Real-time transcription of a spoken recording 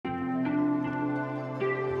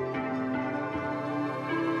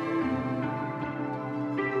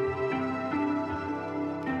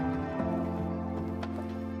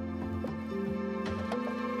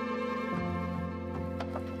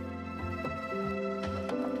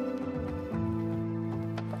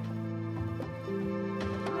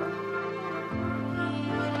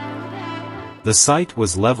The site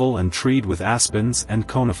was level and treed with aspens and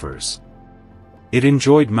conifers. It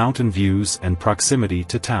enjoyed mountain views and proximity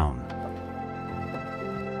to town.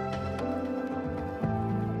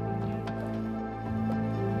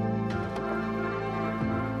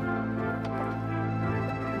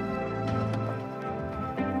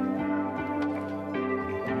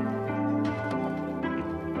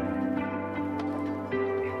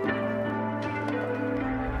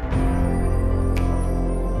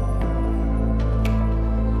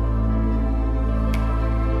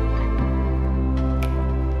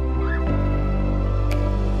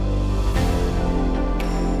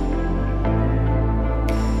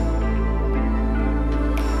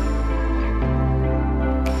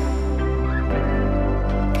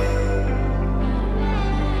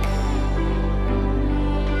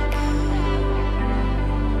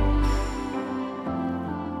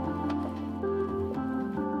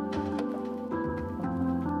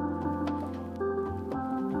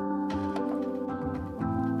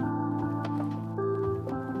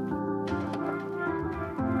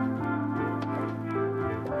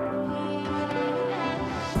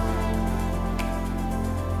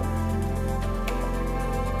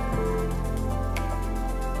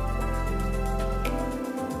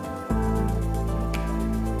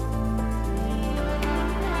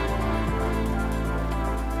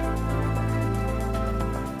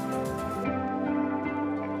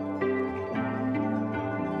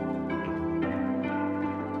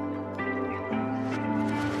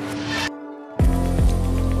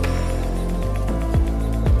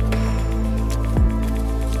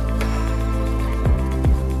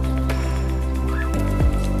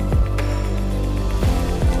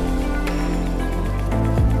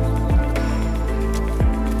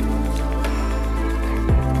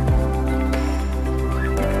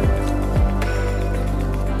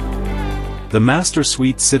 The master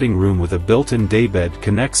suite sitting room with a built-in daybed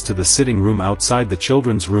connects to the sitting room outside the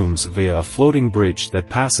children's rooms via a floating bridge that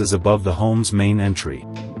passes above the home's main entry.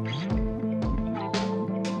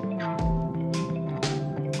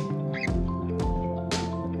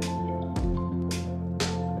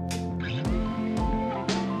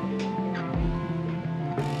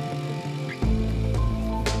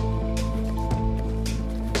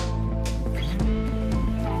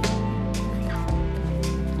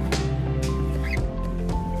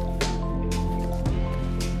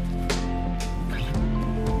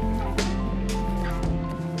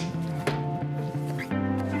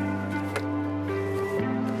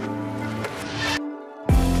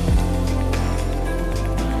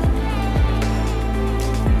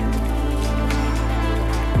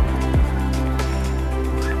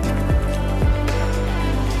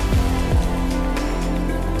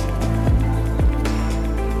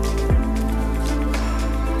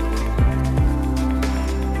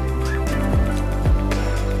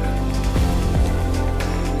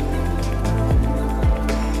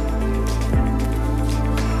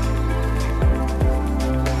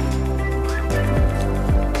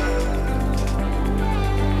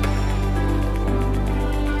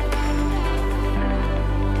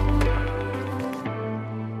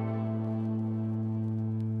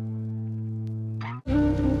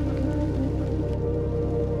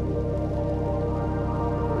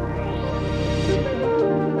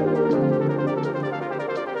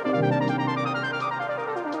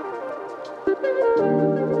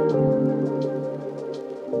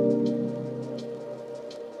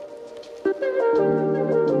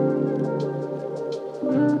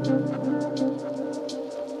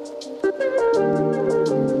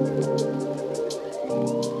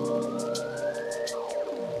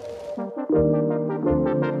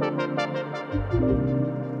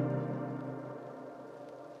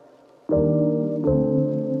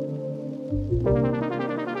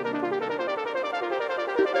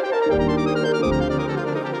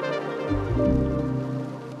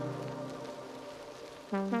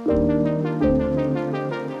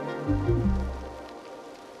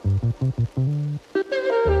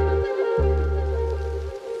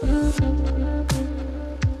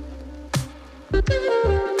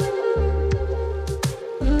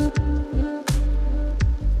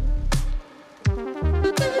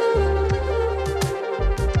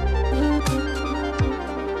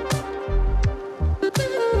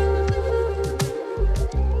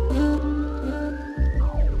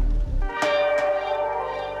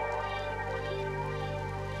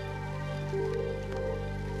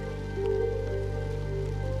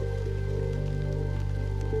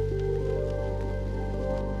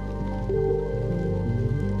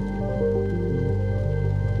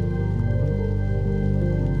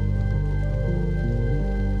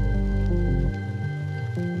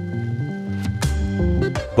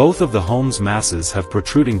 Both of the home's masses have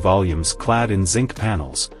protruding volumes clad in zinc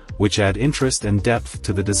panels, which add interest and depth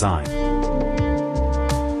to the design.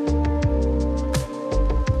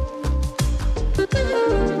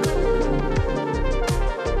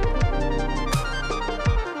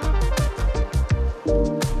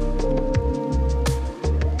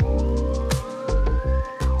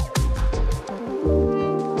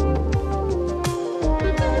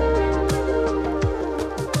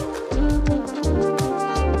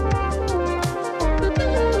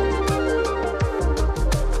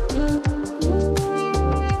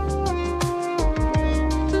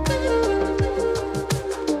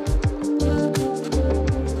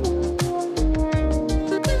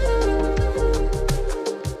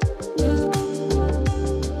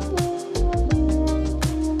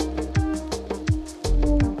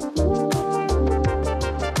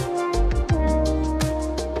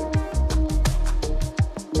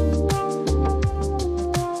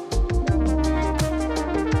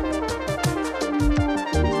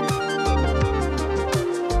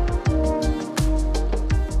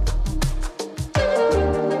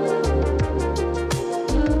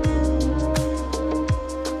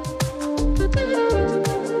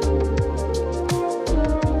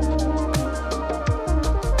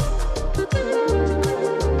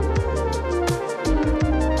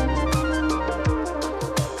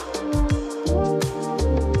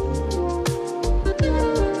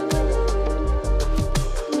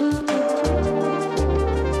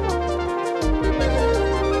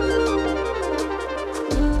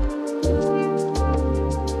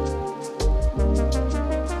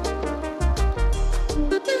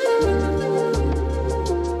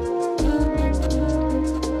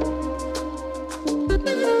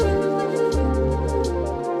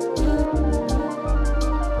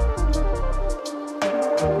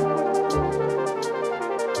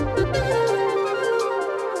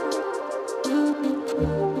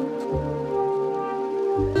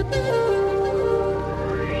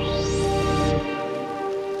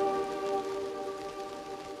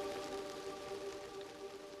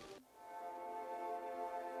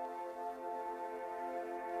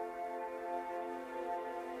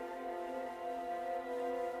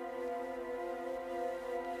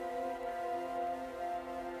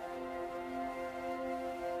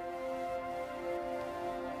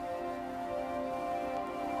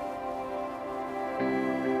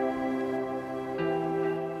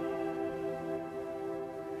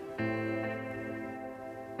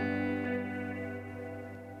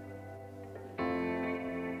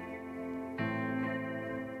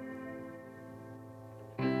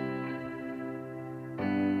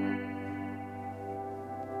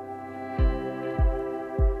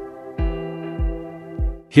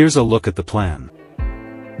 Here's a look at the plan.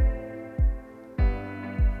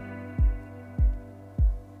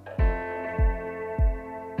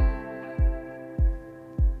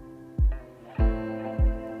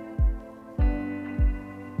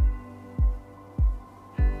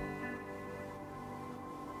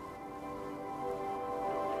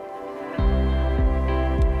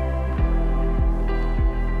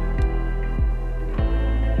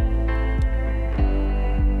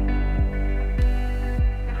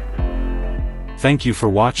 Thank you for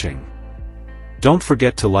watching. Don't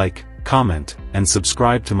forget to like, comment, and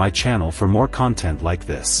subscribe to my channel for more content like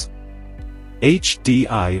this.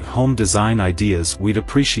 HDI home design ideas, we'd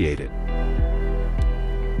appreciate it.